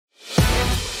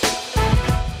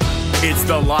It's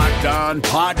the Locked On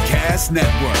Podcast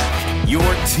Network, your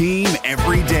team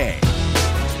every day.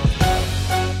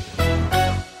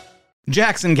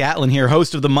 Jackson Gatlin here,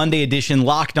 host of the Monday edition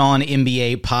Locked On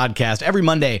NBA podcast. Every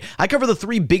Monday, I cover the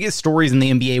three biggest stories in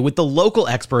the NBA with the local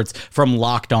experts from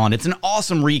Locked On. It's an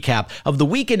awesome recap of the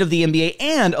weekend of the NBA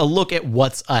and a look at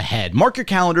what's ahead. Mark your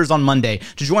calendars on Monday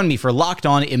to join me for Locked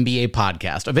On NBA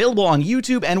podcast, available on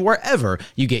YouTube and wherever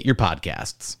you get your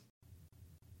podcasts.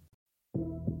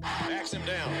 Backs him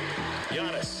down.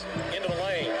 Giannis into the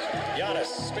lane. Giannis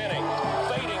spinning.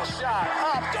 Fading shot.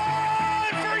 Up.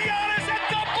 Good for Giannis at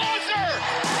the buzzer.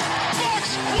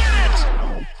 Bucks win it.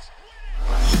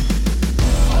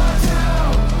 Our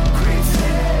town, Green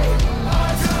City,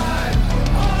 our time,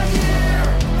 our year,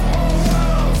 whole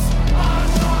world's on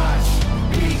watch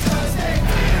because they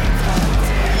fear the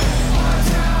team. Our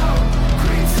town,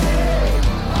 Green City,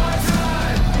 our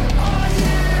time, our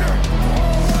year,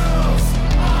 whole world's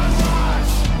on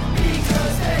watch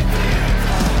because they fear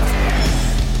the team.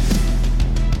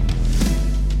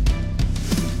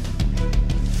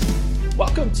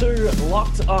 Welcome to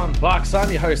Locked On Bucks.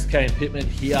 I'm your host, Kane Pittman,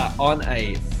 here on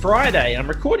a Friday. I'm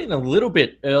recording a little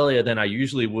bit earlier than I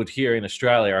usually would here in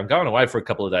Australia. I'm going away for a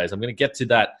couple of days. I'm going to get to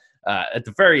that at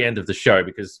the very end of the show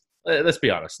because, let's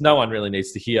be honest, no one really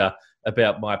needs to hear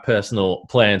about my personal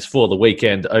plans for the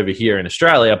weekend over here in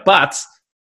Australia. But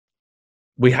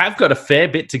we have got a fair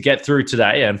bit to get through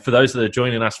today. And for those that are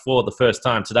joining us for the first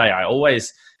time today, I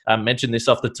always mention this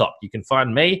off the top. You can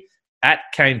find me at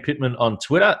Kane Pittman on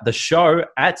Twitter, the show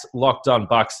at Locked On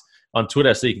Bucks on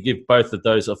Twitter. So you can give both of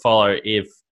those a follow if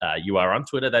you are on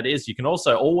Twitter, that is. You can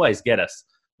also always get us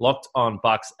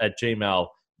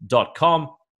lockedonbucks@gmail.com.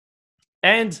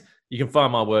 And you can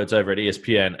find my words over at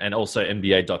ESPN and also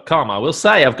NBA.com. I will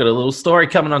say I've got a little story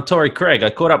coming on Torrey Craig. I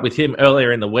caught up with him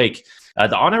earlier in the week.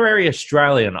 The honorary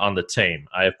Australian on the team,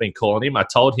 I have been calling him. I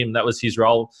told him that was his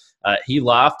role. He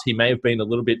laughed. He may have been a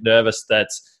little bit nervous that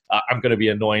I'm going to be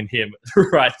annoying him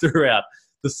right throughout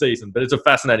the season. But it's a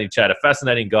fascinating chat, a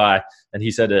fascinating guy, and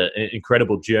he's had an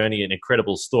incredible journey, an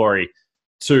incredible story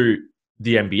to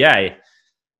the NBA.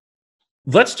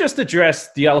 Let's just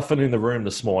address the elephant in the room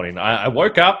this morning. I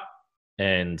woke up,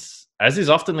 and as is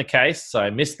often the case, I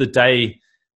missed the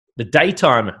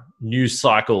daytime news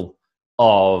cycle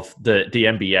of the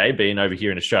NBA being over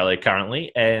here in Australia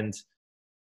currently, and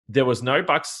there was no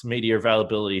Bucks media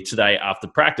availability today after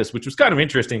practice, which was kind of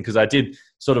interesting because I did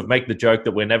sort of make the joke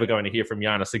that we're never going to hear from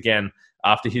Giannis again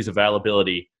after his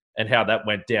availability and how that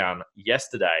went down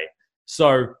yesterday.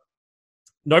 So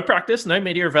no practice, no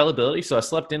media availability. So I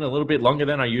slept in a little bit longer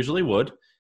than I usually would.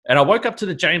 And I woke up to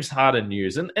the James Harden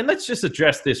news. And let's just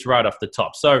address this right off the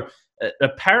top. So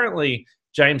apparently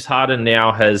James Harden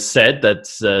now has said that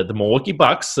the Milwaukee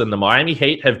Bucks and the Miami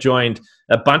Heat have joined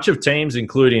a bunch of teams,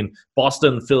 including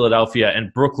Boston, Philadelphia,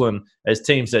 and Brooklyn, as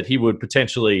teams that he would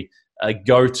potentially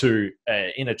go to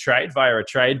in a trade, via a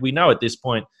trade. We know at this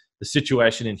point the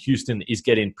situation in Houston is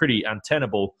getting pretty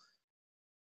untenable.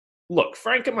 Look,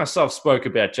 Frank and myself spoke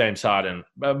about James Harden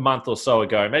a month or so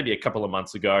ago, maybe a couple of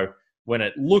months ago, when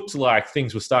it looked like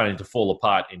things were starting to fall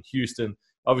apart in Houston.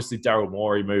 Obviously, Daryl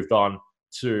Morey moved on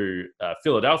to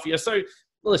Philadelphia. So,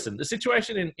 listen, the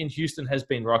situation in Houston has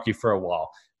been rocky for a while.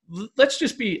 Let's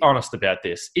just be honest about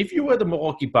this. If you were the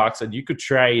Milwaukee Bucks and you could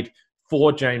trade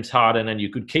for James Harden and you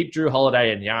could keep Drew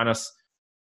Holiday and Giannis,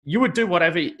 you would do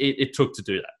whatever it took to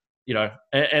do that. You know,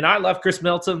 and I love Chris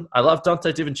Middleton. I love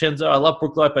Dante DiVincenzo. I love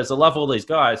Brook Lopez. I love all these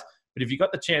guys. But if you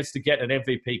got the chance to get an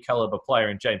MVP caliber player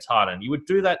in James Harden, you would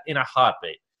do that in a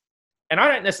heartbeat. And I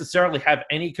don't necessarily have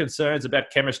any concerns about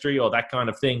chemistry or that kind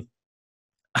of thing.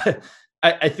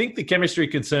 I think the chemistry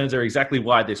concerns are exactly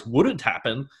why this wouldn't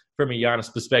happen from a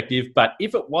Giannis perspective. But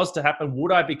if it was to happen,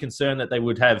 would I be concerned that they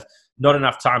would have not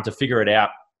enough time to figure it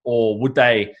out? Or would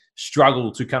they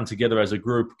struggle to come together as a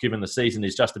group given the season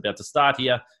is just about to start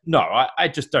here? No, I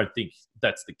just don't think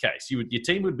that's the case. Your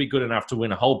team would be good enough to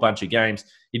win a whole bunch of games.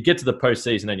 You'd get to the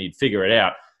postseason and you'd figure it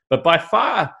out. But by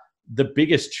far, the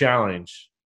biggest challenge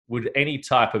with any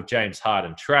type of James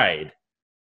Harden trade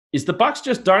is the Bucks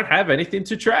just don't have anything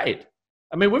to trade.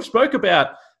 I mean, we've spoke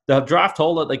about the draft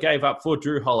haul that they gave up for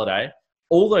Drew Holiday.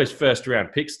 All those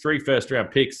first-round picks, 3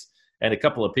 first-round picks, and a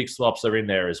couple of pick swaps are in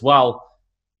there as well.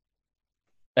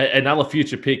 Another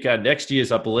future pick next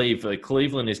year's, I believe,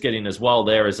 Cleveland is getting as well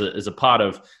there as a part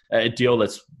of a deal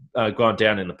that's gone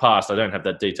down in the past. I don't have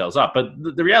that details up. But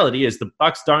the reality is the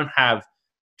Bucks don't have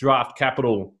draft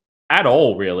capital at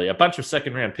all, really. A bunch of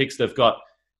second-round picks they've got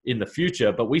in the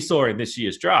future. But we saw in this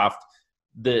year's draft,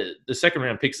 the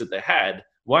second-round picks that they had,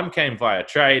 one came via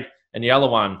trade and the other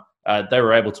one they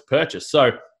were able to purchase.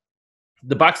 So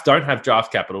the Bucks don't have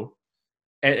draft capital.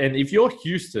 And if you're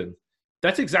Houston,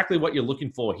 that's exactly what you're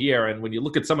looking for here. And when you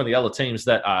look at some of the other teams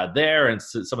that are there and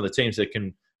some of the teams that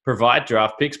can provide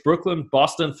draft picks, Brooklyn,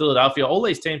 Boston, Philadelphia, all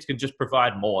these teams can just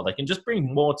provide more. They can just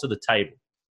bring more to the table.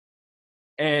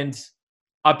 And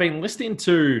I've been listening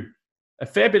to a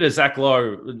fair bit of Zach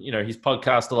Lowe, his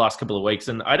podcast the last couple of weeks,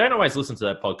 and I don't always listen to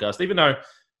that podcast, even though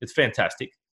it's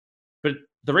fantastic. But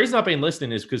the reason I've been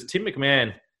listening is because Tim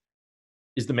McMahon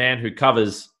is the man who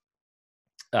covers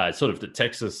sort of the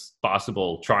Texas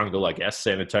basketball triangle, I guess,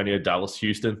 San Antonio, Dallas,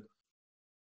 Houston.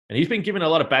 And he's been given a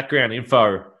lot of background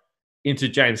info into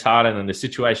James Harden and the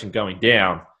situation going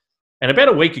down. And about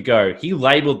a week ago, he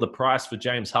labeled the price for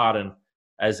James Harden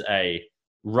as a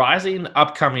rising,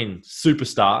 upcoming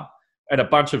superstar and a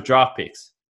bunch of draft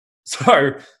picks.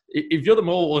 So if you're the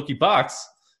Milwaukee Bucks,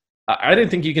 I don't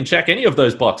think you can check any of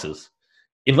those boxes.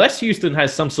 Unless Houston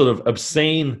has some sort of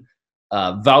obscene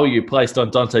value placed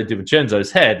on Dante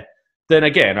DiVincenzo's head, then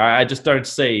again, I just don't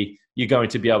see you going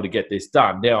to be able to get this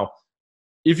done. Now,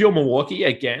 if you're Milwaukee,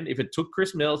 again, if it took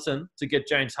Chris Middleton to get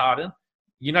James Harden,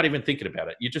 you're not even thinking about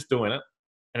it. You're just doing it.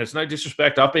 And it's no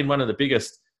disrespect. I've been one of the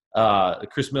biggest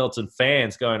Chris Middleton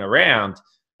fans going around.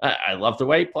 I love the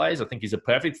way he plays. I think he's a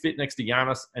perfect fit next to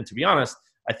Giannis. And to be honest,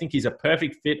 I think he's a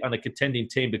perfect fit on a contending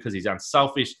team because he's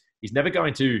unselfish. He's never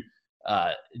going to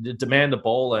demand the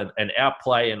ball and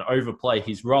outplay and overplay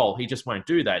his role. He just won't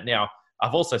do that. Now,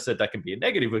 I've also said that can be a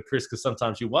negative with Chris because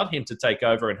sometimes you want him to take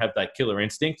over and have that killer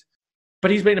instinct.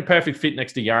 But he's been a perfect fit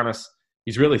next to Giannis.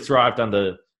 He's really thrived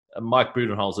under Mike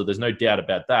Budenholzer. There's no doubt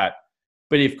about that.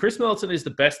 But if Chris Middleton is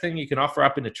the best thing you can offer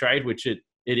up in a trade, which it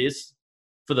is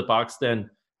for the Bucks, then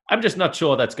I'm just not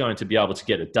sure that's going to be able to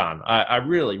get it done. I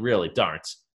really, really don't.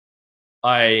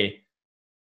 I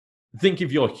think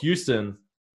if you're Houston,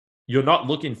 you're not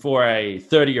looking for a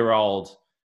 30-year-old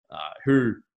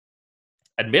who,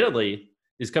 admittedly,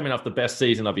 is coming off the best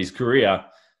season of his career.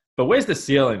 But where's the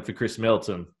ceiling for Chris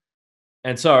Middleton?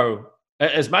 And so,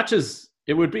 as much as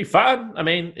it would be fun,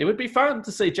 it would be fun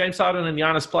to see James Harden and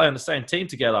Giannis play on the same team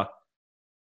together.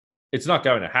 It's not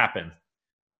going to happen.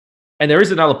 And there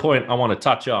is another point I want to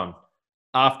touch on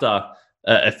after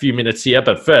a few minutes here.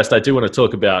 But first, I do want to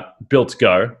talk about Built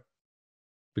Go.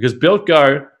 Because Built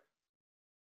Go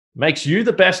makes you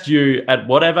the best you at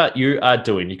whatever you are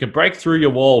doing. You can break through your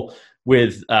wall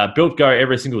with Built Go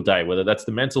every single day, whether that's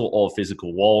the mental or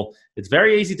physical wall. It's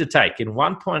very easy to take. In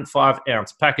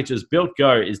 1.5-ounce packages, Built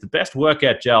Go is the best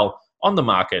workout gel on the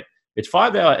market. It's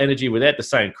 5-hour energy without the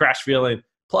same crash feeling.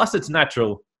 Plus, it's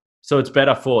natural, so it's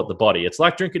better for the body. It's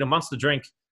like drinking a Monster drink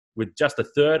with just a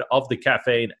third of the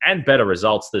caffeine and better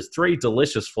results. There's 3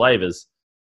 delicious flavors: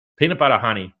 peanut butter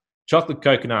honey, chocolate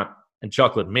coconut, and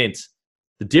chocolate mint.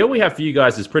 The deal we have for you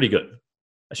guys is pretty good.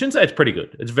 I shouldn't say it's pretty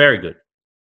good. It's very good.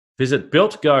 Visit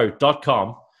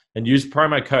builtgo.com and use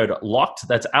promo code LOCKED,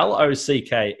 that's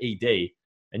LOCKED,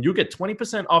 and you'll get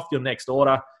 20% off your next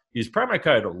order. Use promo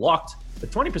code LOCKED for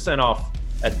 20% off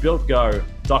at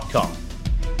builtgo.com.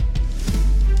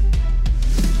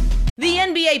 The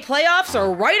NBA playoffs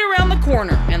are right around the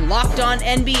corner, and Locked On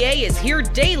NBA is here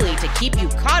daily to keep you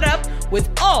caught up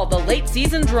with all the late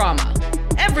season drama.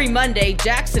 Every Monday,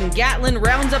 Jackson Gatlin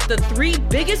rounds up the 3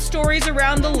 biggest stories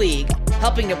around the league,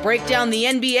 helping to break down the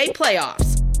NBA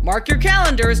playoffs. Mark your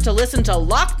calendars to listen to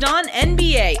Locked On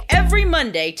NBA every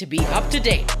Monday to be up to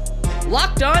date.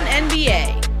 Locked On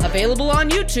NBA, available on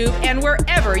YouTube and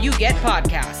wherever you get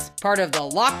podcasts. Part of the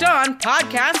Locked On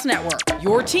Podcast Network,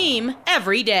 your team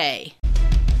every day.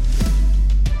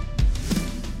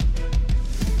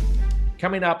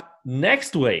 Coming up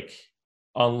next week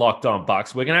on Locked On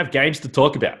Bucks, we're going to have games to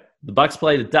talk about. The Bucks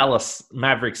play the Dallas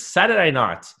Mavericks Saturday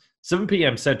night, 7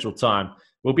 p.m. Central Time.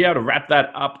 We'll be able to wrap that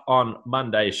up on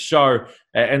Monday's show,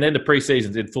 and then the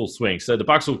preseason's in full swing. So the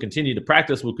Bucks will continue to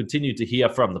practice. We'll continue to hear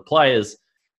from the players,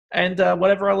 and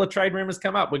whatever other trade rumors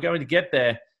come up, we're going to get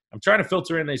there. I'm trying to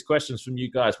filter in these questions from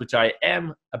you guys, which I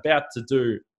am about to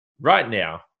do right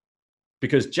now,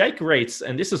 because Jake Reitz,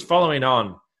 and this is following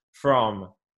on from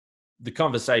the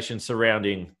conversation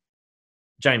surrounding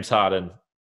James Harden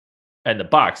and the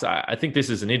Bucks. I think this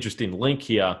is an interesting link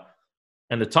here,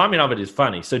 and the timing of it is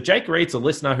funny. So Jake Reed's a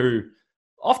listener who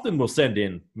often will send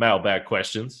in mailbag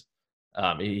questions.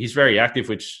 He's very active,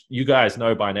 which you guys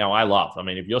know by now I love.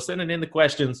 If you're sending in the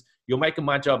questions, you're making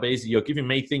my job easy. You're giving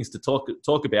me things to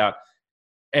talk about.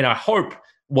 And I hope,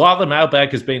 while the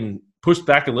mailbag has been pushed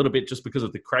back a little bit just because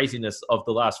of the craziness of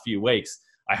the last few weeks,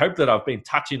 I hope that I've been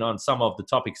touching on some of the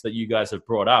topics that you guys have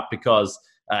brought up, because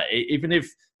even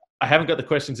if I haven't got the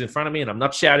questions in front of me and I'm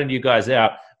not shouting you guys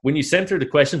out, when you send through the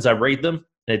questions, I read them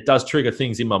and it does trigger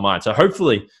things in my mind. So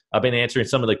hopefully I've been answering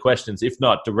some of the questions, if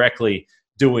not directly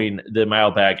doing the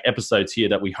mailbag episodes here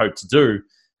that we hope to do.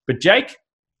 But Jake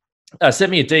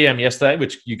sent me a DM yesterday,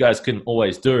 which you guys can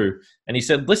always do, and he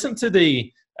said, "Listen to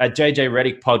the JJ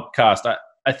Redick podcast.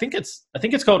 I think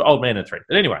it's called Old Man and Three.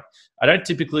 But anyway, I don't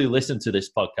typically listen to this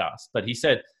podcast, but he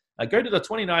said, go to the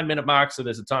 29-minute mark, so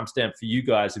there's a timestamp for you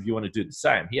guys if you want to do the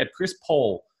same." He had Chris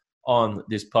Paul on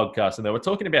this podcast, and they were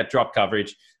talking about drop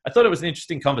coverage. I thought it was an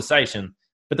interesting conversation,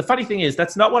 but the funny thing is,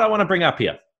 that's not what I want to bring up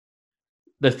here.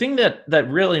 The thing that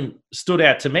really stood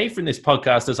out to me from this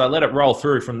podcast as I let it roll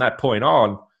through from that point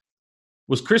on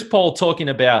was Chris Paul talking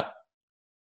about,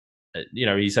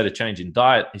 he's had a change in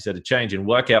diet, he's had a change in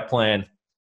workout plan,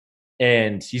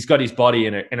 and he's got his body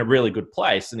in a really good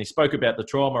place. And he spoke about the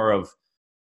trauma of,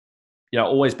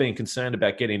 always being concerned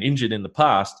about getting injured in the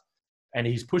past. And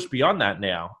he's pushed beyond that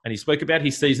now. And he spoke about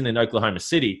his season in Oklahoma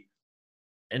City.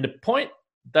 And the point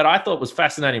that I thought was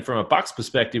fascinating from a Bucks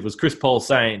perspective was Chris Paul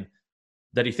saying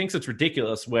that he thinks it's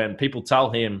ridiculous when people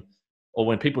tell him, or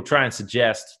when people try and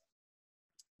suggest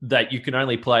that you can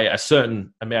only play a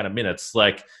certain amount of minutes.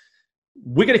 Like,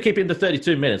 we're going to keep him to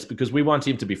 32 minutes because we want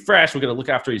him to be fresh. We're going to look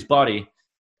after his body.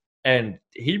 And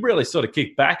he really sort of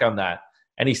kicked back on that.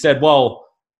 And he said, well,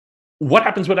 what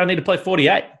happens when I need to play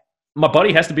 48? My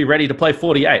body has to be ready to play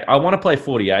 48. I want to play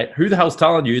 48. Who the hell's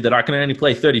telling you that I can only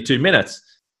play 32 minutes?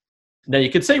 Now,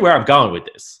 you can see where I'm going with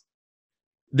this.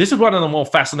 This is one of the more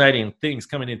fascinating things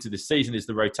coming into this season is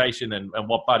the rotation and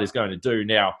what Bud is going to do.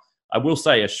 Now, I will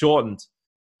say a shortened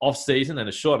off-season and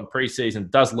a shortened preseason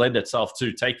does lend itself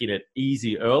to taking it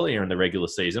easy earlier in the regular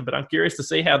season, but I'm curious to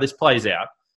see how this plays out.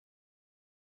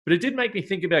 But it did make me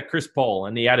think about Chris Paul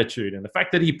and the attitude and the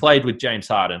fact that he played with James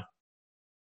Harden.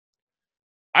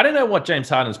 I don't know what James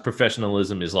Harden's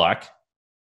professionalism is like.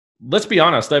 Let's be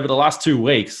honest, over the last 2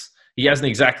 weeks, he hasn't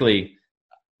exactly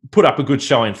put up a good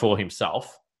showing for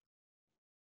himself.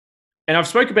 And I've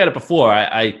spoken about it before.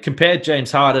 I compared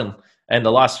James Harden and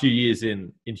the last few years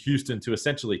in Houston to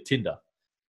essentially Tinder.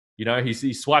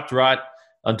 He swiped right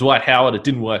on Dwight Howard, it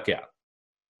didn't work out.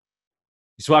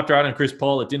 He swiped right on Chris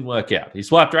Paul, it didn't work out. He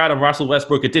swiped right on Russell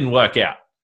Westbrook, it didn't work out.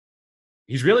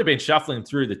 He's really been shuffling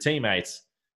through the teammates.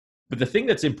 But the thing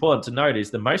that's important to note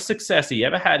is the most success he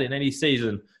ever had in any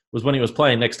season was when he was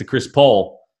playing next to Chris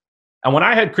Paul. And when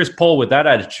I heard Chris Paul with that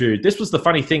attitude, this was the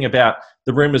funny thing about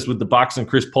the rumors with the Bucks and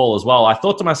Chris Paul as well. I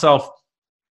thought to myself,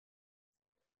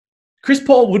 Chris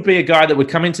Paul would be a guy that would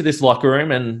come into this locker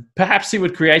room and perhaps he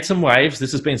would create some waves.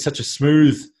 This has been such a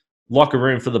smooth locker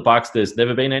room for the Bucks. There's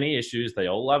never been any issues. They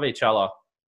all love each other.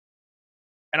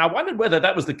 And I wondered whether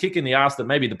that was the kick in the ass that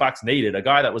maybe the Bucks needed, a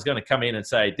guy that was going to come in and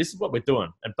say, this is what we're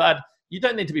doing. And Bud, you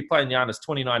don't need to be playing Giannis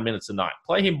 29 minutes a night.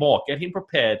 Play him more. Get him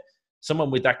prepared.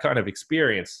 Someone with that kind of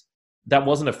experience that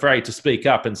wasn't afraid to speak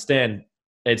up and stand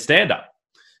up.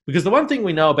 Because the one thing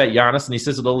we know about Giannis, and he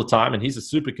says it all the time, and he's a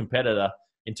super competitor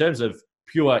in terms of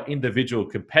pure individual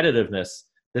competitiveness,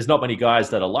 there's not many guys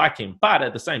that are like him. But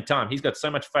at the same time, he's got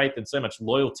so much faith and so much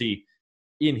loyalty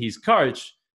in his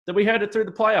coach that we heard it through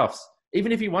the playoffs.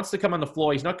 Even if he wants to come on the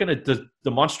floor, he's not going to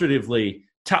demonstratively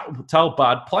tell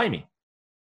Bud, play me.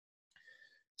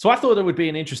 So I thought it would be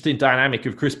an interesting dynamic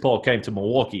if Chris Paul came to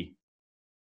Milwaukee.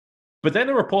 But then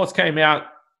the reports came out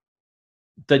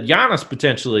that Giannis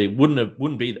potentially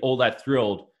wouldn't be all that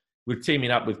thrilled with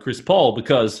teaming up with Chris Paul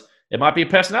because it might be a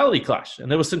personality clash. And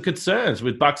there were some concerns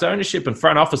with Bucks ownership and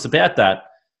front office about that.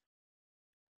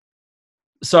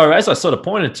 So as I sort of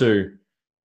pointed to,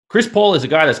 Chris Paul is a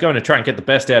guy that's going to try and get the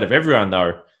best out of everyone,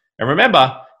 though. And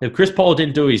remember, if Chris Paul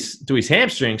didn't do his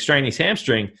hamstring, strain his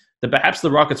hamstring, then perhaps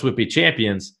the Rockets would be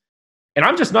champions. And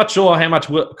I'm just not sure how much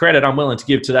credit I'm willing to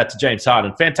give to James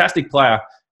Harden. Fantastic player,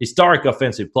 historic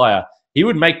offensive player. He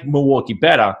would make Milwaukee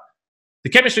better. The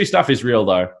chemistry stuff is real,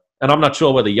 though. And I'm not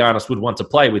sure whether Giannis would want to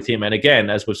play with him. And again,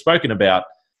 as we've spoken about,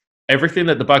 everything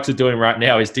that the Bucks are doing right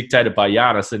now is dictated by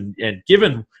Giannis. And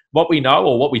given what we know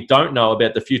or what we don't know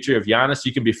about the future of Giannis,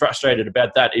 you can be frustrated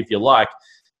about that if you like,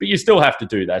 but you still have to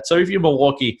do that. So if you're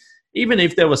Milwaukee, even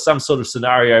if there was some sort of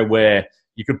scenario where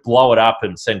you could blow it up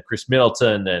and send Chris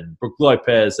Middleton and Brook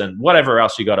Lopez and whatever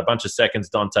else you got, a bunch of seconds,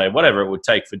 Dante, whatever it would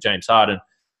take for James Harden,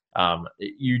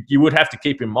 you would have to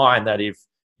keep in mind that if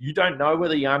you don't know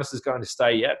whether Giannis is going to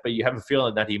stay yet, but you have a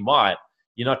feeling that he might,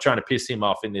 you're not trying to piss him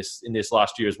off in this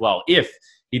last year as well, if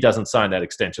he doesn't sign that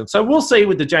extension. So we'll see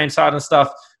with the James Harden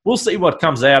stuff. We'll see what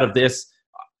comes out of this.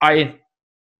 I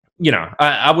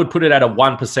would put it at a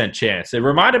 1% chance. It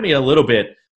reminded me a little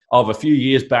bit of a few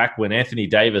years back when Anthony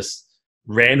Davis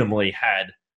randomly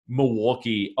had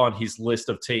Milwaukee on his list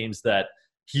of teams that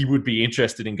he would be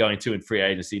interested in going to in free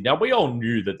agency. Now, we all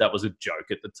knew that was a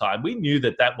joke at the time. We knew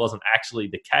that wasn't actually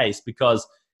the case because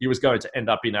he was going to end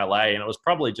up in LA, and it was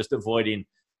probably just avoiding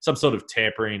some sort of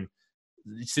tampering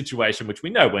situation, which we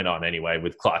know went on anyway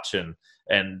with Clutch and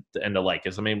the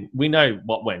Lakers. I mean, we know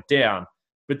what went down,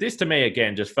 but this to me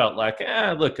again just felt like,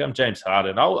 look, I'm James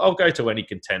Harden. I'll go to any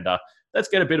contender. Let's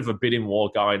get a bit of a bidding war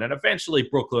going, and eventually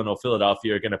Brooklyn or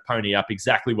Philadelphia are going to pony up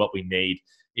exactly what we need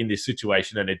in this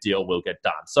situation, and a deal will get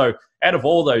done. So out of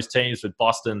all those teams, with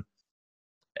Boston,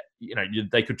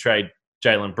 they could trade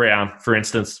Jaylen Brown, for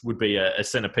instance, would be a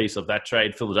centerpiece of that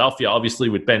trade. Philadelphia, obviously,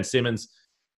 with Ben Simmons.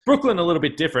 Brooklyn, a little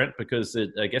bit different because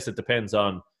I guess it depends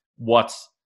on what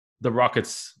the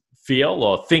Rockets feel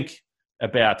or think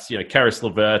about, Karis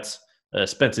LeVert,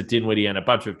 Spencer Dinwiddie, and a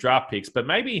bunch of draft picks. But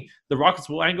maybe the Rockets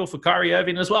will angle for Kyrie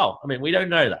Irving as well. I mean, we don't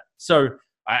know that. So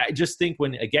I just think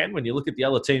when you look at the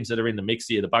other teams that are in the mix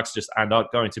here, the Bucks just are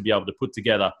not going to be able to put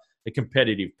together a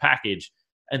competitive package.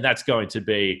 And that's going to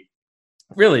be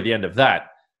really the end of that.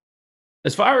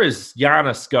 As far as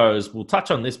Giannis goes, we'll touch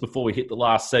on this before we hit the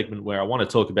last segment where I want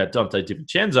to talk about Dante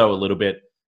DiVincenzo a little bit.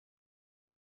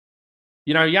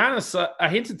 Giannis, I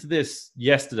hinted to this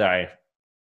yesterday,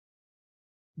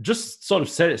 just sort of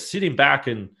sitting back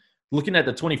and looking at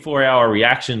the 24-hour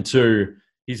reaction to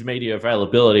his media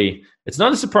availability. It's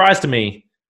not a surprise to me,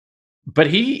 but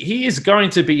he is going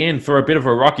to be in for a bit of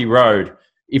a rocky road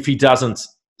if he doesn't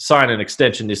sign an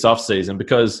extension this offseason,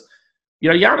 because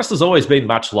Giannis has always been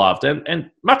much loved, and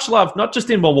much loved not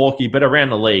just in Milwaukee, but around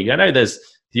the league. I know there's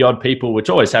the odd people, which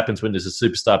always happens when there's a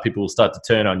superstar, people will start to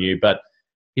turn on you, but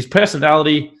his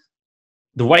personality,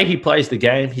 the way he plays the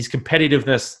game, his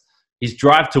competitiveness, his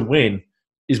drive to win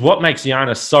is what makes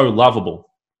Giannis so lovable.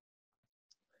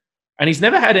 And he's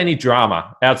never had any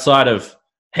drama outside of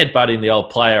headbutting the old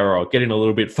player or getting a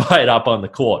little bit fired up on the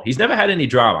court. He's never had any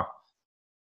drama.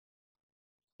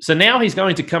 So now he's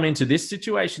going to come into this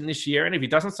situation this year, and if he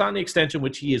doesn't sign the extension,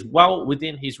 which he is well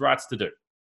within his rights to do,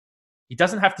 he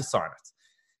doesn't have to sign it.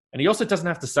 And he also doesn't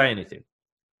have to say anything.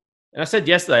 And I said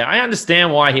yesterday, I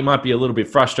understand why he might be a little bit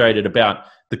frustrated about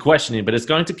the questioning, but it's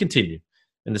going to continue.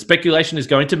 And the speculation is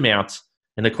going to mount,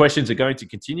 and the questions are going to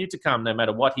continue to come no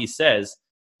matter what he says.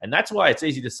 And that's why it's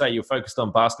easy to say you're focused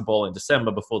on basketball in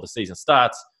December before the season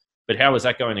starts. But how is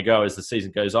that going to go as the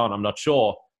season goes on? I'm not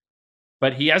sure.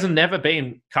 But he hasn't never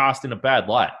been cast in a bad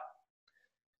light.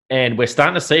 And we're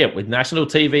starting to see it with national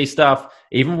TV stuff,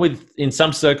 even in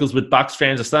some circles with Bucks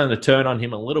fans are starting to turn on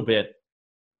him a little bit.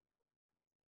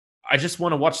 I just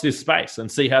want to watch this space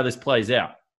and see how this plays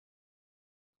out.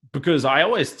 Because I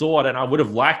always thought, and I would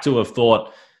have liked to have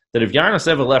thought, that if Giannis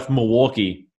ever left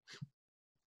Milwaukee,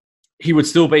 he would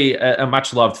still be a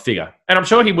much-loved figure. And I'm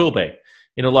sure he will be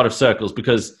in a lot of circles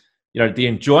because, the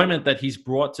enjoyment that he's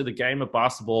brought to the game of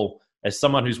basketball as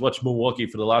someone who's watched Milwaukee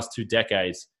for the last 2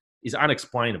 decades is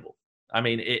unexplainable. I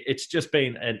mean, it's just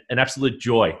been an absolute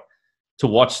joy to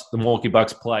watch the Milwaukee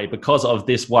Bucks play because of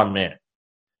this one man.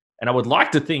 And I would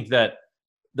like to think that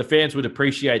the fans would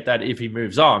appreciate that if he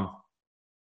moves on.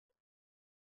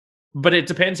 But it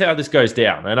depends how this goes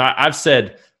down. And I've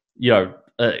said,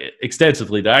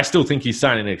 extensively that I still think he's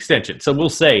signing an extension. So we'll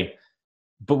see.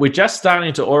 But we're just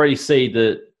starting to already see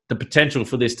the potential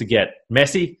for this to get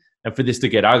messy and for this to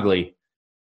get ugly.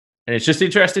 And it's just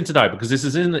interesting to know because this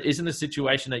isn't the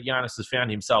situation that Giannis has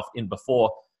found himself in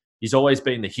before. He's always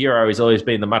been the hero. He's always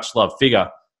been the much-loved figure.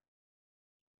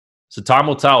 So time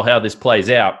will tell how this plays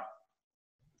out.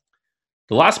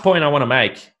 The last point I want to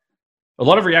make, a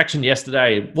lot of reaction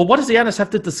yesterday. Well, what does Giannis have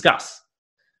to discuss?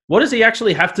 What does he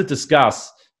actually have to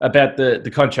discuss about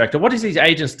the contract? Or what is his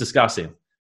agents discussing?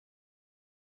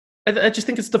 I just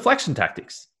think it's deflection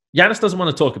tactics. Giannis doesn't want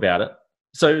to talk about it.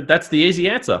 So that's the easy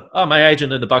answer. Oh, my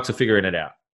agent and the Bucks are figuring it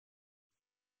out.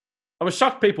 I was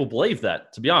shocked people believe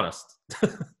that, to be honest.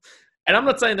 And I'm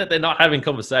not saying that they're not having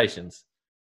conversations.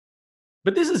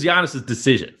 But this is Giannis'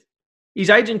 decision. His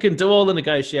agent can do all the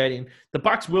negotiating. The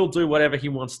Bucks will do whatever he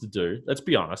wants to do. Let's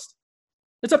be honest.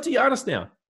 It's up to Giannis now.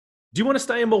 Do you want to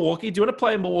stay in Milwaukee? Do you want to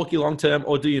play in Milwaukee long term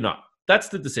or do you not? That's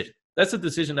the decision. That's the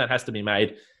decision that has to be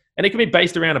made. And it can be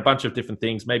based around a bunch of different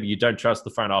things. Maybe you don't trust the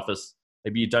front office.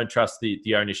 Maybe you don't trust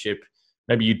the ownership.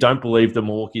 Maybe you don't believe that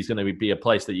Milwaukee is going to be a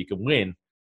place that you can win.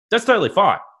 That's totally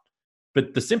fine.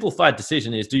 But the simplified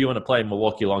decision is, do you want to play in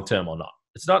Milwaukee long term or not?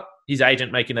 It's not his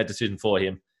agent making that decision for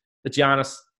him. It's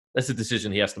Giannis. That's the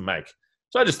decision he has to make.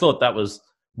 So I just thought that was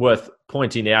worth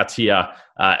pointing out here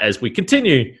as we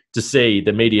continue to see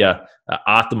the media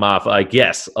aftermath, I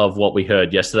guess, of what we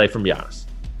heard yesterday from Giannis.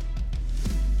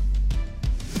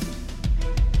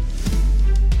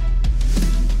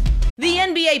 The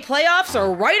NBA playoffs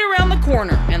are right around the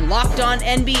corner, and Locked On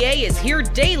NBA is here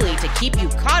daily to keep you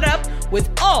caught up with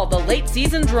all the late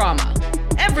season drama.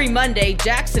 Every Monday,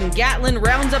 Jackson Gatlin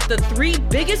rounds up the 3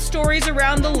 biggest stories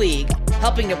around the league,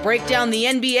 helping to break down the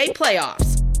NBA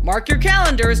playoffs. Mark your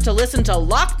calendars to listen to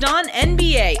Locked On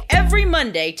NBA every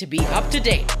Monday to be up to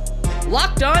date.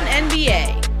 Locked On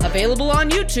NBA, available on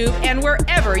YouTube and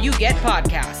wherever you get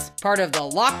podcasts. Part of the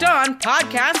Locked On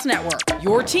Podcast Network,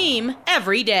 your team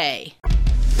every day.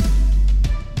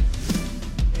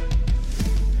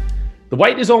 The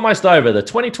wait is almost over. The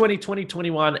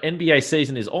 2020-2021 NBA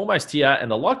season is almost here, and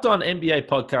the Locked On NBA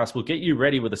podcast will get you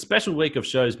ready with a special week of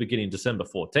shows beginning December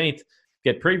 14th.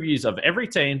 Get previews of every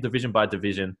team, division by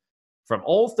division, from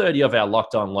all 30 of our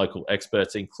Locked On local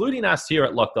experts, including us here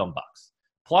at Locked On Bucks.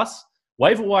 Plus,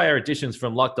 waiver wire editions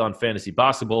from Locked On Fantasy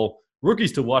Basketball,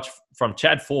 rookies to watch from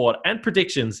Chad Ford, and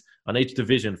predictions on each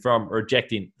division from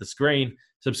Rejecting the Screen.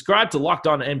 Subscribe to Locked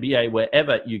On NBA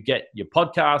wherever you get your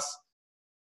podcasts.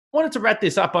 I wanted to wrap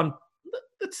this up on,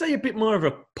 let's say, a bit more of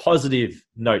a positive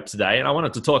note today, and I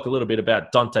wanted to talk a little bit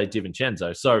about Donte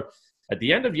DiVincenzo. So at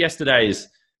the end of yesterday's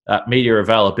media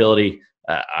availability,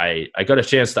 I got a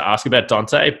chance to ask about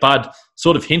Donte. Bud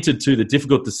sort of hinted to the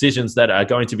difficult decisions that are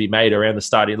going to be made around the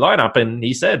starting lineup, and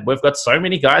he said, we've got so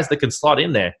many guys that can slot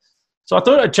in there. So I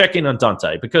thought I'd check in on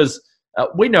Donte because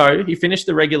we know he finished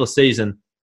the regular season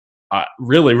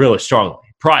really, really strongly,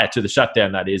 prior to the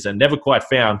shutdown, that is, and never quite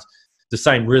found the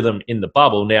same rhythm in the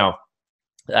bubble. Now,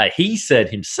 he said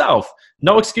himself,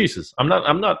 no excuses. I'm not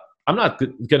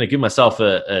going to give myself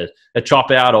a chop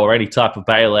out or any type of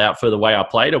bailout for the way I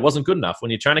played. It wasn't good enough.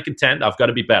 When you're trying to contend, I've got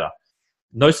to be better.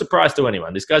 No surprise to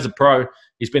anyone. This guy's a pro.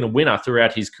 He's been a winner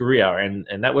throughout his career, and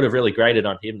that would have really grated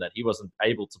on him that he wasn't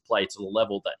able to play to the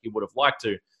level that he would have liked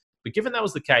to. But given that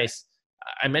was the case,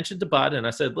 I mentioned to Bud, and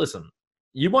I said, listen,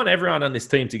 you want everyone on this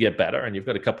team to get better, and you've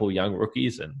got a couple of young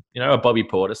rookies and, a Bobby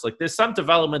Portis. Like, there's some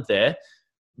development there,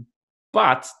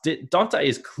 but Donte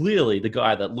is clearly the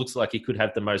guy that looks like he could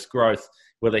have the most growth,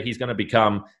 whether he's going to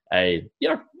become a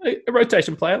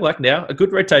rotation player like now, a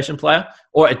good rotation player,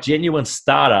 or a genuine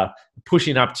starter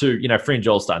pushing up to, fringe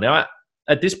all-star. Now,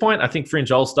 at this point, I think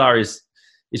fringe all-star is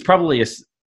probably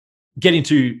getting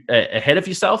too ahead of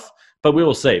yourself, but we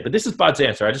will see. But this is Bud's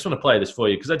answer. I just want to play this for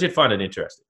you because I did find it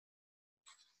interesting.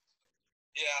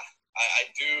 Yeah, I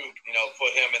do,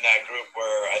 put him in that group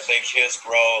where I think his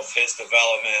growth, his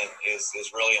development is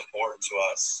really important to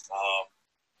us.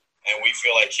 And we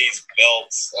feel like he's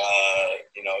built,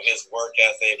 his work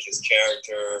ethic, his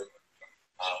character,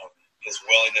 his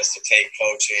willingness to take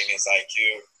coaching, his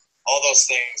IQ. All those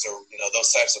things are,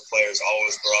 those types of players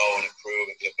always grow and improve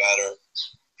and get better.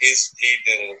 He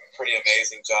did a pretty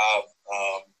amazing job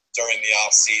during the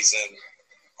off season,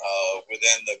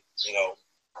 within the,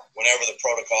 whenever the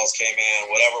protocols came in,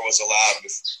 whatever was allowed,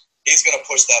 he's going to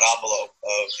push that envelope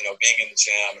of, being in the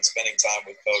gym and spending time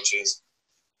with coaches.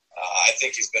 I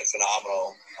think he's been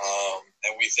phenomenal.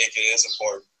 And we think it is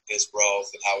important, his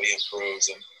growth and how he improves.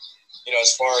 And,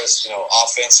 as far as,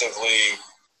 offensively,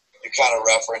 you kind of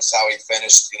referenced how he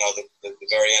finished, the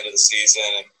very end of the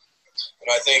season. And,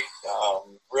 I think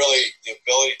really the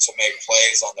ability to make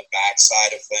plays on the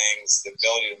backside of things, the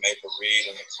ability to make a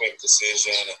read and a quick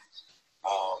decision, and,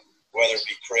 whether it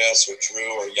be Chris or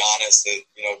Drew or Giannis that,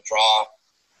 draw,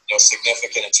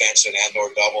 significant attention and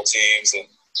or double teams, and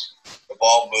the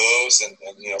ball moves and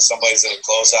somebody's in a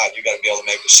closeout, you got to be able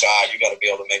to make a shot. You got to be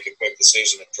able to make a quick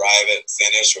decision and drive it,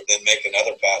 finish, or then make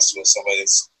another pass to somebody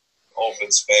that's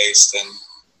open spaced. And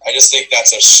I just think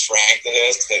that's a strength of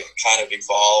his that kind of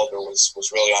evolved or was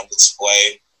really on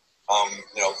display,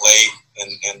 late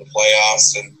in the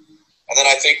playoffs. And then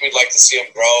I think we'd like to see him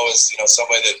grow as,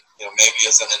 somebody that, maybe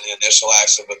isn't in the initial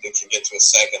action, but that can get to a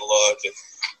second look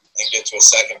and get to a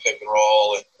second pick and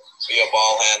roll and be a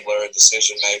ball handler, a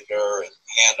decision maker, and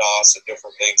handoffs and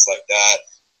different things like that.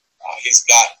 He's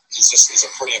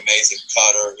a pretty amazing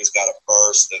cutter. He's got a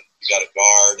burst that you got to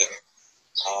guard.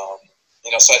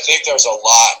 And, so I think there's a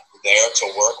lot there to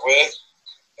work with.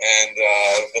 And,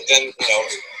 but then,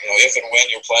 if and when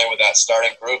you're playing with that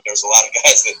starting group, there's a lot of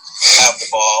guys that have the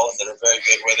ball and that are very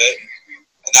good with it.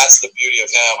 And that's the beauty of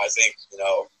him. I think,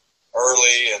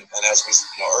 early and as we,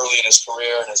 early in his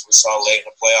career and as we saw late in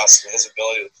the playoffs, his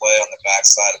ability to play on the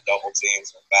backside of double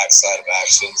teams and the backside of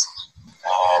actions,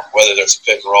 whether there's a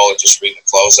pick and roll or just reading the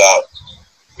closeout,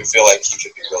 we feel like he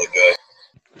could be really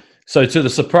good. So to the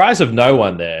surprise of no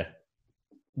one there,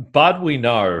 Bud, we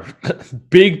know,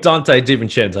 big Donte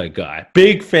DiVincenzo guy,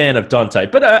 big fan of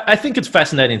Donte. But I think it's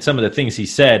fascinating some of the things he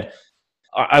said.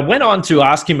 I went on to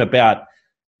ask him about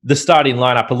the starting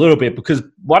lineup a little bit because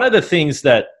one of the things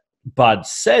that Bud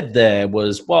said there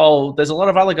was, well, there's a lot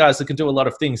of other guys that can do a lot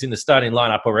of things in the starting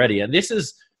lineup already. And this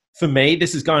is, for me,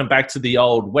 this is going back to the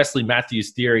old Wesley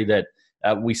Matthews theory that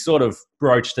we sort of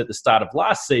broached at the start of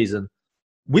last season.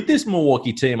 With this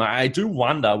Milwaukee team, I do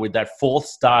wonder with that fourth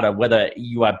starter whether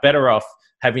you are better off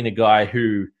having a guy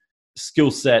who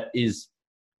skill set is,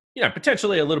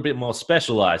 potentially a little bit more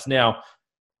specialized. Now,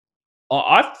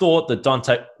 I thought that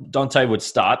Dante would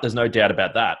start. There's no doubt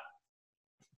about that.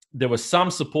 There was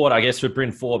some support, I guess, for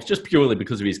Bryn Forbes just purely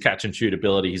because of his catch and shoot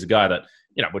ability. He's a guy that,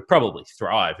 would probably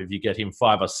thrive if you get him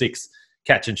 5 or 6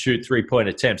 catch and shoot 3-point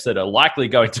attempts that are likely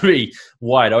going to be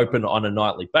wide open on a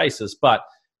nightly basis. But,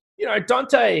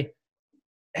 Dante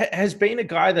has been a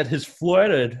guy that has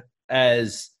flirted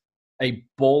as a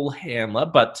ball handler,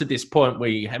 but to this point,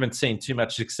 we haven't seen too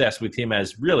much success with him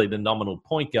as really the nominal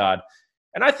point guard.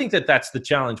 And I think that that's the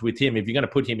challenge with him. If you're going to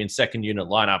put him in second unit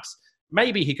lineups,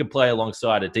 maybe he could play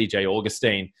alongside a DJ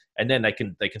Augustine, and then they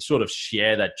can sort of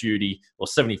share that duty, or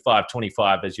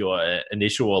 75-25 as your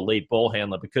initial elite ball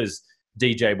handler, because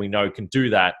DJ, we know, can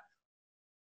do that.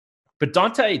 But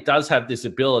Dante does have this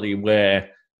ability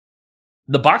where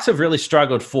the Bucks have really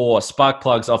struggled for spark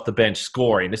plugs off the bench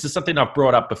scoring. This is something I've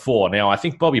brought up before. Now, I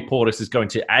think Bobby Portis is going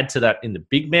to add to that in the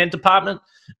big man department.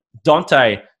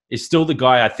 Dante is still the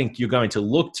guy I think you're going to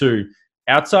look to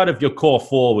outside of your core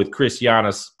four with Chris,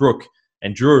 Giannis, Brook,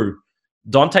 and Drew.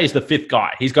 Dante's the fifth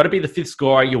guy. He's got to be the fifth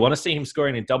scorer. You want to see him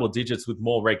scoring in double digits with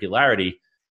more regularity.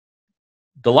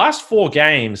 The last four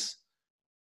games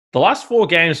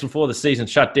before the season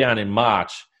shut down in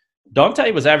March,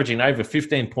 Dante was averaging over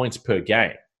 15 points per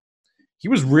game. He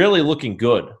was really looking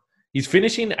good. His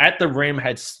finishing at the rim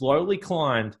had slowly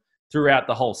climbed throughout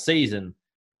the whole season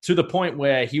to the point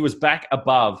where he was back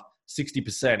above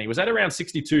 60%. He was at around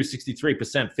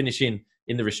 62-63% finishing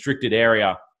in the restricted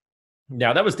area.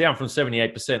 Now, that was down from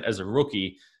 78% as a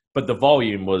rookie, but the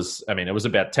volume was, it was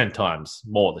about 10 times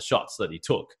more the shots that he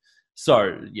took.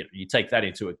 So, you take that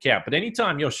into account. But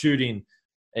anytime you're shooting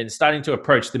and starting to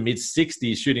approach the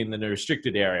mid-60s shooting in the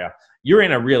restricted area, you're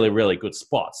in a really, really good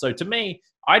spot. So to me,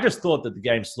 I just thought that the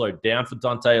game slowed down for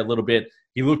Dante a little bit.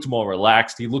 He looked more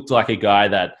relaxed. He looked like a guy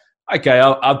that, okay,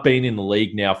 I've been in the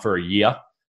league now for a year,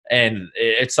 and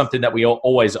it's something that we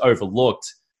always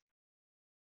overlooked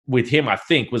with him, I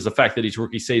think, was the fact that his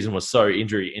rookie season was so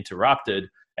injury interrupted.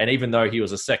 And even though he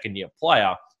was a second-year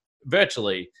player,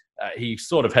 virtually he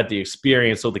sort of had the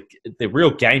experience or the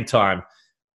real game time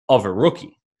of a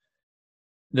rookie.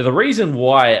 Now, the reason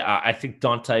why I think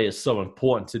Dante is so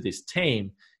important to this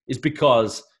team is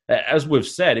because, as we've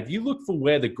said, if you look for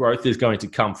where the growth is going to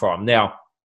come from, now,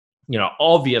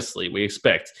 obviously we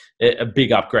expect a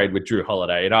big upgrade with Drew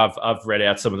Holiday. And I've read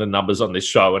out some of the numbers on this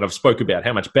show, and I've spoke about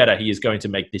how much better he is going to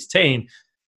make this team.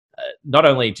 Not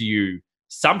only do you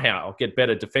somehow get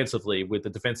better defensively with the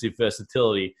defensive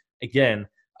versatility, again,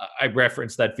 I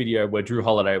referenced that video where Drew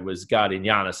Holiday was guarding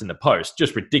Giannis in the post.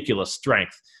 Just ridiculous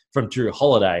strength from Drew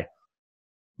Holiday.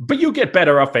 But you'll get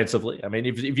better offensively.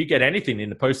 If you get anything in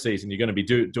the postseason, you're going to be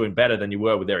doing better than you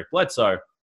were with Eric Bledsoe.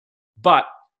 But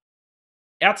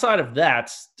outside of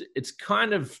that, it's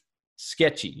kind of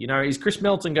sketchy. Is Chris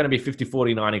Middleton going to be 50,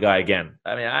 40, 90 guy again?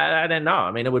 I don't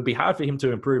know. It would be hard for him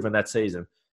to improve in that season.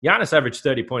 Giannis averaged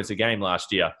 30 points a game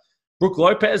last year. Brook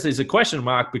Lopez is a question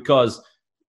mark because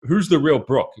who's the real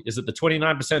Brook? Is it the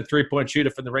 29% three-point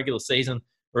shooter from the regular season,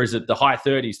 or is it the high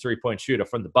 30s three-point shooter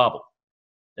from the bubble?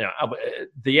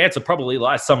 The answer probably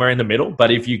lies somewhere in the middle, but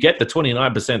if you get the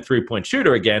 29% three-point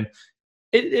shooter again,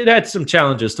 it adds some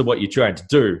challenges to what you're trying to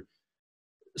do.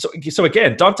 So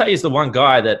again, Dante is the one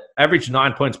guy that averaged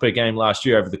 9 points per game last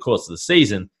year over the course of the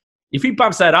season. If he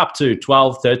bumps that up to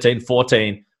 12, 13,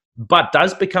 14, but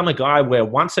does become a guy where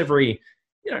once every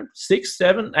 6,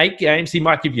 7, 8 games, he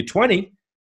might give you 20,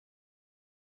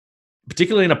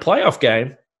 particularly in a playoff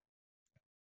game.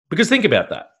 Because think about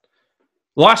that.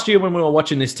 Last year when we were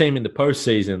watching this team in the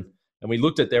postseason and we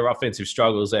looked at their offensive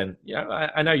struggles, and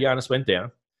I know Giannis went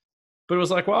down, but it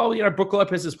was like, well, Brook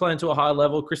Lopez is playing to a high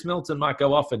level. Chris Middleton might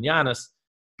go off and Giannis,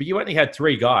 but you only had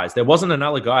 3 guys. There wasn't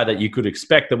another guy that you could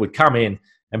expect that would come in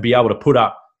and be able to put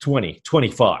up 20,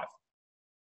 25.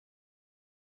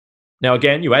 Now,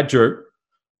 again, you add Drew,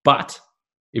 but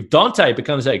if Dante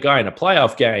becomes that guy in a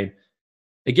playoff game,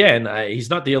 again, he's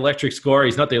not the electric scorer.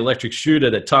 He's not the electric shooter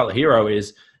that Tyler Hero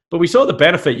is. But we saw the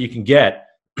benefit you can get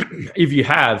if you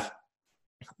have...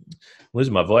 I'm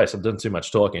losing my voice. I've done too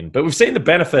much talking. But we've seen the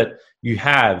benefit you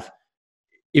have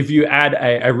if you add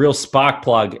a real spark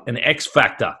plug, an X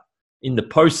factor in the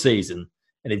postseason.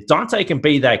 And if Dante can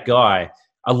be that guy,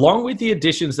 along with the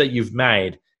additions that you've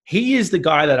made, he is the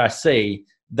guy that I see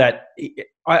that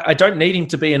I don't need him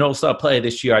to be an all-star player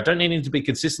this year. I don't need him to be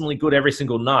consistently good every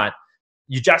single night.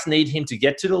 You just need him to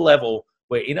get to the level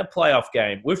we're in a playoff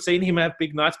game. We've seen him have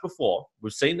big nights before.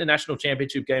 We've seen the national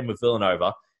championship game with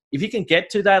Villanova. If you can get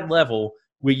to that level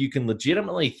where you can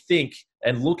legitimately think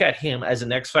and look at him as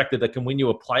an X factor that can win you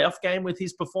a playoff game with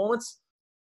his performance,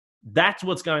 that's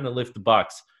what's going to lift the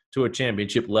Bucks to a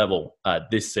championship level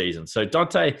this season. So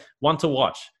Dante, one to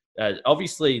watch.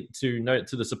 Obviously, to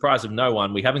the surprise of no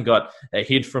one, we haven't got a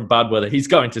hint from Bud whether he's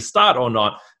going to start or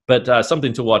not, but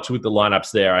something to watch with the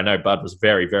lineups there. I know Bud was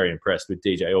very, very impressed with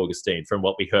DJ Augustine from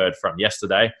what we heard from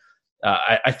yesterday.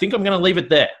 I think I'm going to leave it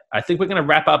there. I think we're going to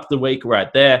wrap up the week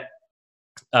right there.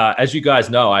 As you guys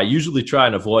know, I usually try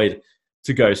and avoid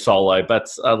to go solo, but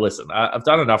listen, I've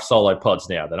done enough solo pods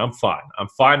now that I'm fine. I'm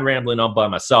fine rambling on by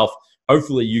myself.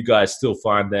 Hopefully you guys still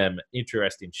find them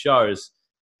interesting shows.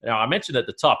 Now, I mentioned at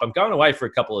the top, I'm going away for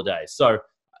a couple of days. So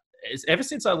ever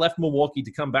since I left Milwaukee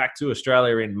to come back to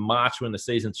Australia in March when the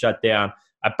season shut down,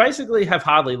 I basically have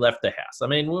hardly left the house. I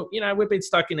mean, we've been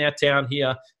stuck in our town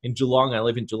here in Geelong. I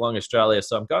live in Geelong, Australia.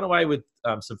 So I'm going away with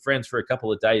some friends for a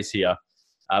couple of days here.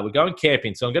 We're going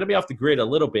camping, so I'm going to be off the grid a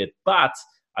little bit. But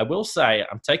I will say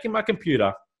I'm taking my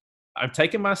computer, I'm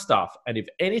taking my stuff, and if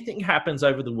anything happens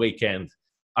over the weekend,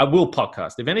 I will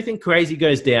podcast. If anything crazy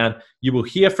goes down, you will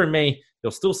hear from me.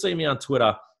 You'll still see me on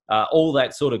Twitter, all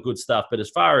that sort of good stuff. But as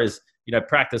far as,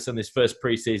 practice in this first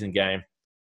preseason game,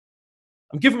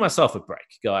 I'm giving myself a break,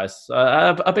 guys.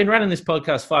 I've been running this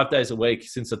podcast 5 days a week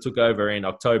since I took over in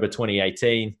October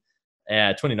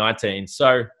 2019.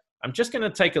 So I'm just going to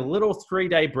take a little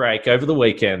 3-day break over the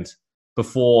weekend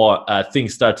before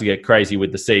things start to get crazy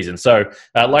with the season. So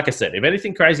like I said, if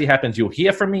anything crazy happens, you'll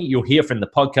hear from me. You'll hear from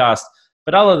the podcast.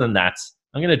 But other than that,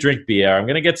 I'm going to drink beer. I'm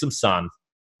going to get some sun.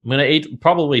 I'm going to eat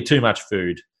probably too much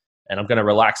food. And I'm going to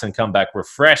relax and come back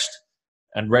refreshed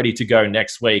and ready to go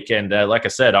next week. And like I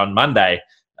said, on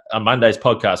Monday's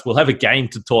podcast, we'll have a game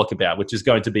to talk about, which is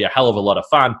going to be a hell of a lot of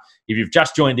fun. If you've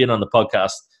just joined in on the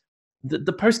podcast,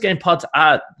 the post-game pods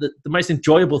are the most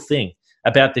enjoyable thing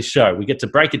about this show. We get to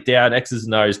break it down, X's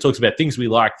and O's, talks about things we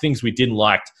liked, things we didn't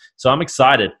like. So I'm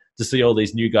excited to see all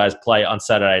these new guys play on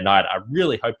Saturday night. I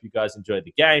really hope you guys enjoyed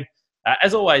the game.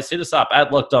 As always, hit us up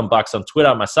at Locked On Bucks on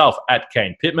Twitter, myself at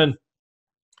Kane Pittman.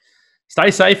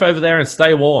 Stay safe over there and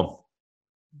stay warm.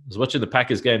 I was watching the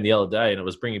Packers game the other day and it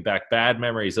was bringing back bad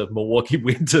memories of Milwaukee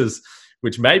winters,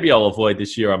 which maybe I'll avoid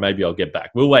this year or maybe I'll get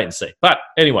back. We'll wait and see. But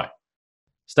anyway,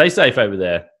 stay safe over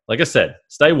there. Like I said,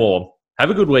 stay warm. Have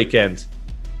a good weekend.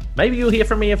 Maybe you'll hear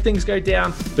from me if things go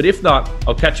down, but if not,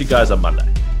 I'll catch you guys on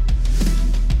Monday.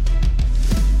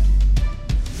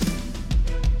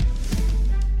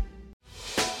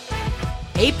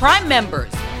 Hey, Prime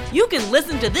members, you can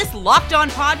listen to this Locked On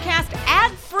podcast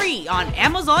ad-free on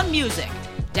Amazon Music.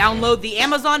 Download the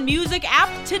Amazon Music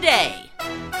app today.